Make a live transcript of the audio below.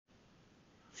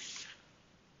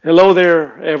Hello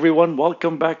there, everyone.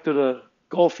 Welcome back to the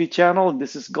Golfy channel.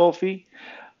 This is Golfy.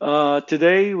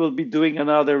 Today we'll be doing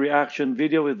another reaction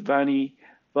video with Vanny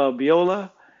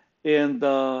Vabiola, and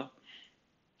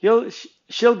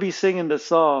she'll be singing the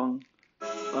song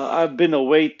 "I've Been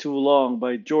Away Too Long"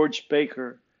 by George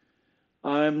Baker.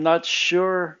 I'm not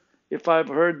sure if I've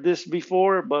heard this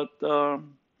before, but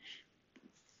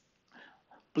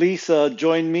please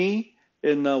join me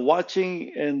in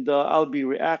watching, and I'll be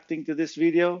reacting to this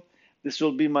video. This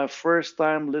will be my first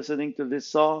time listening to this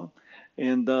song,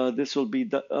 and this will be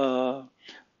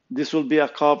a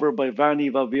cover by Vanny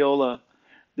Vabiola.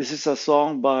 This is a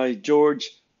song by George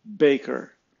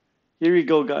Baker. Here we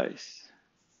go, guys.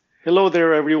 Hello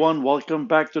there, everyone. Welcome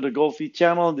back to the Golfy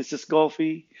channel. This is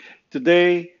Golfy.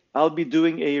 Today, I'll be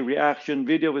doing a reaction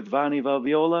video with Vanny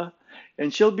Vabiola,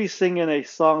 and she'll be singing a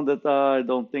song that I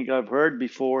don't think I've heard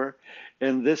before.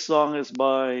 And this song is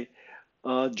by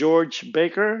George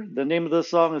Baker. The name of the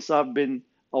song is "I've Been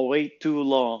Away Too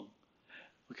Long."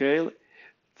 Okay.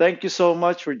 Thank you so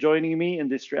much for joining me in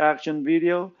this reaction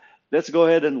video. Let's go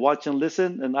ahead and watch and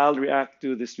listen, and I'll react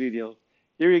to this video.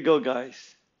 Here you go,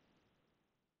 guys.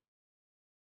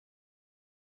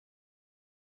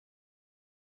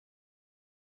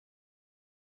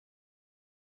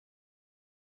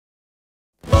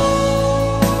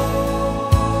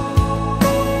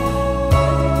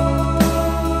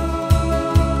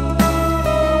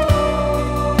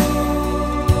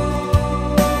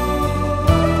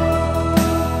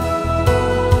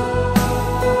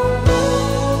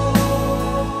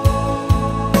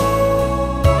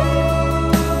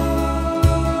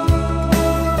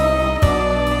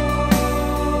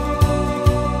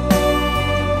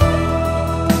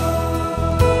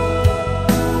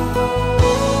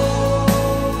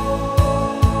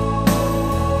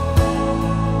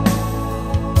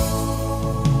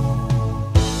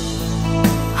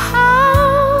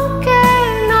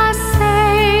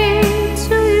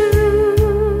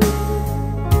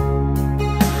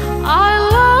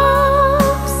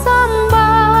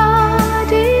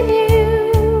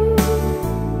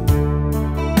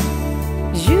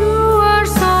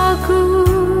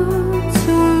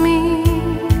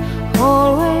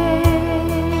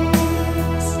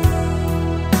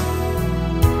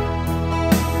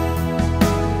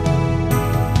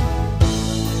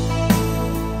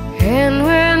 And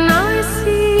when I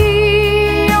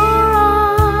see your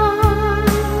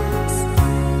eyes,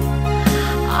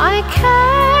 I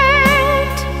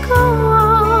can't go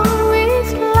on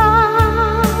with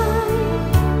life.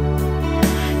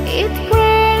 It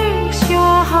breaks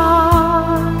your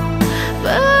heart,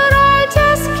 but I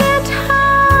just can't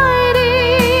hide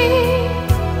it.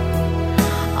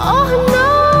 Oh no.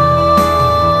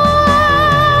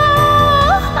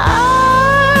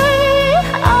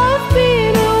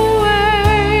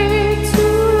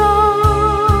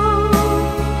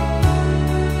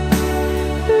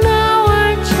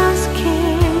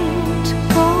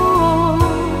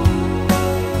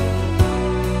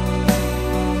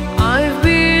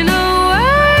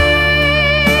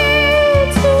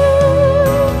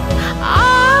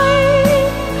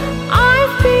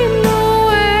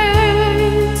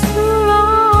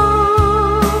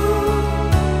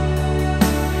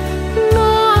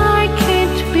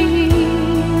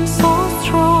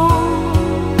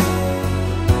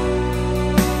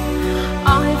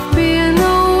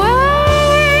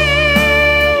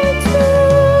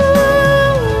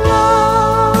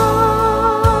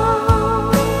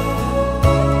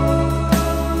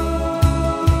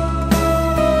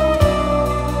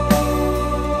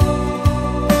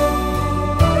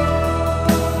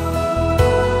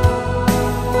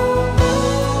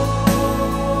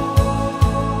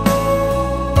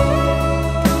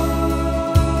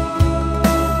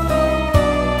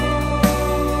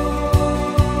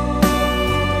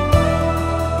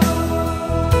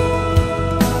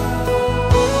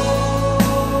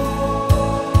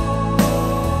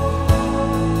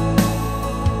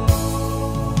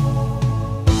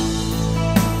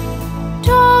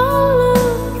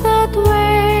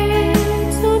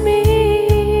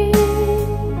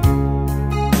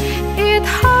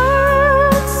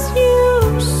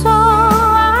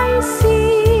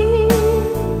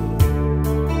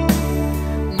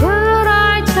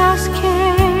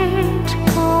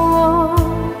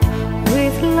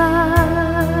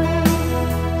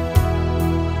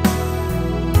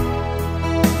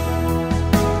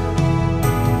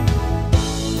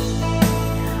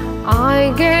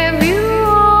 I gave you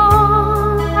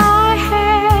all I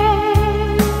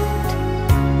had,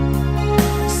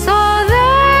 so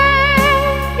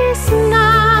there is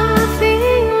nothing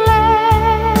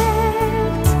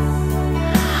left.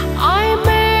 I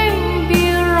made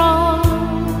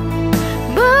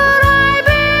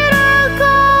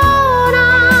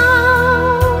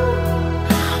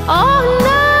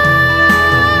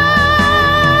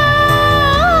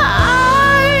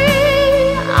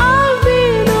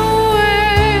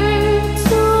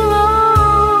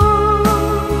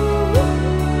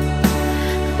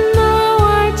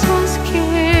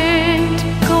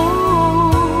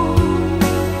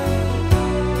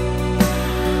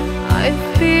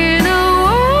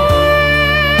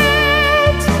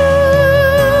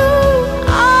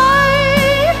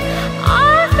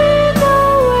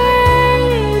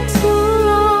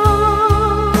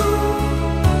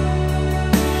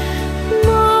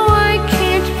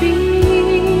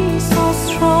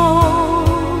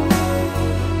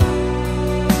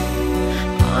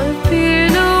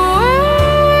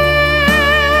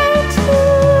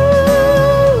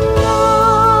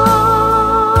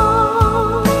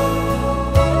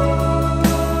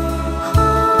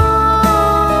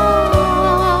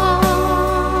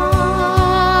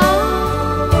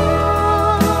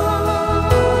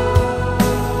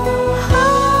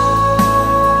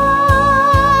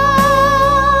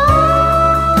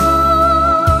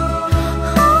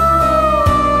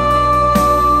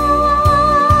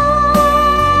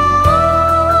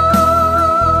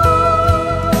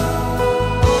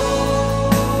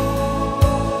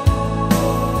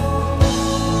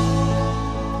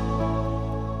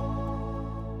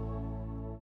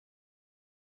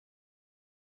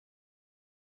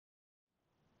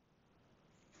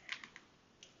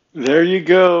There you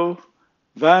go.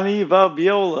 Vanny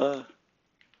Vabiola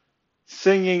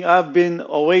singing I've Been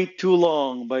Away Too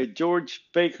Long by George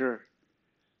Baker.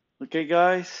 Okay,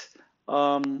 guys.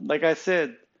 Like I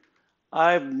said,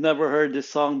 I've never heard this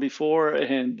song before,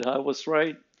 and I was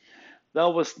right.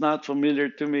 That was not familiar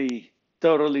to me,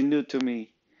 totally new to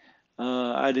me.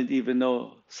 I didn't even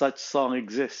know such song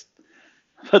exists.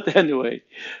 But anyway,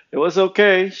 it was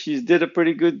okay. She did a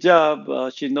pretty good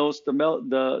job. She knows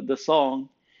the song.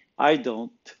 I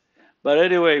don't. But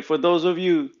anyway, for those of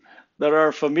you that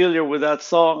are familiar with that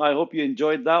song, I hope you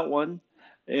enjoyed that one.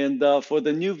 And for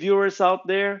the new viewers out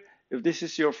there, if this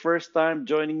is your first time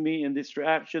joining me in this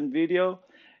reaction video,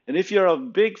 and if you're a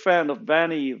big fan of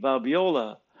Vanny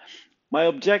Vabiola, my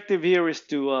objective here is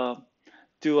to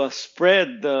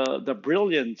spread the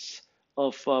brilliance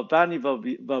of Vanny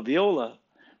Vaviola.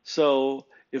 So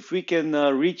if we can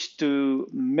reach to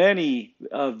many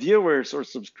viewers or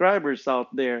subscribers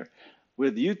out there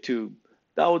with YouTube,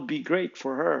 that would be great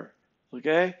for her.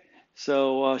 Okay,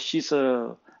 so she's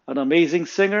an amazing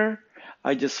singer.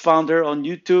 I just found her on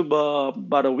YouTube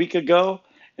about a week ago,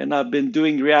 and I've been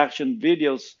doing reaction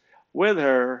videos with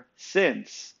her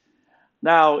since.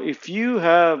 Now, if you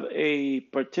have a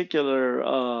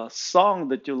particular song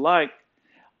that you like,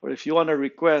 or if you want to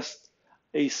request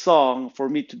a song for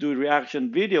me to do a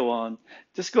reaction video on,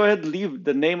 just go ahead and leave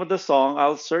the name of the song.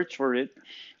 I'll search for it.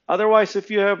 Otherwise, if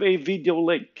you have a video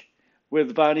link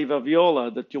with Vanny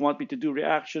Vaviola that you want me to do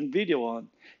reaction video on,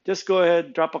 just go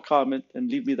ahead, drop a comment,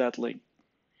 and leave me that link.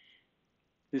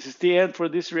 This is the end for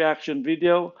this reaction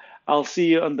video. I'll see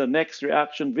you on the next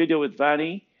reaction video with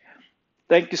Vanny.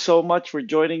 Thank you so much for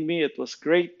joining me. It was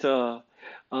great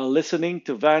listening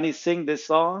to Vanny sing this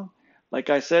song. Like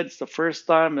I said, it's the first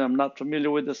time and I'm not familiar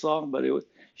with the song, but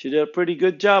she did a pretty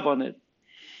good job on it.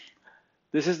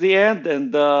 This is the end,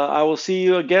 and I will see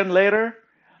you again later.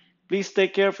 Please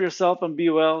take care of yourself and be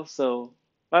well. So,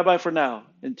 bye bye for now,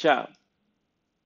 and ciao.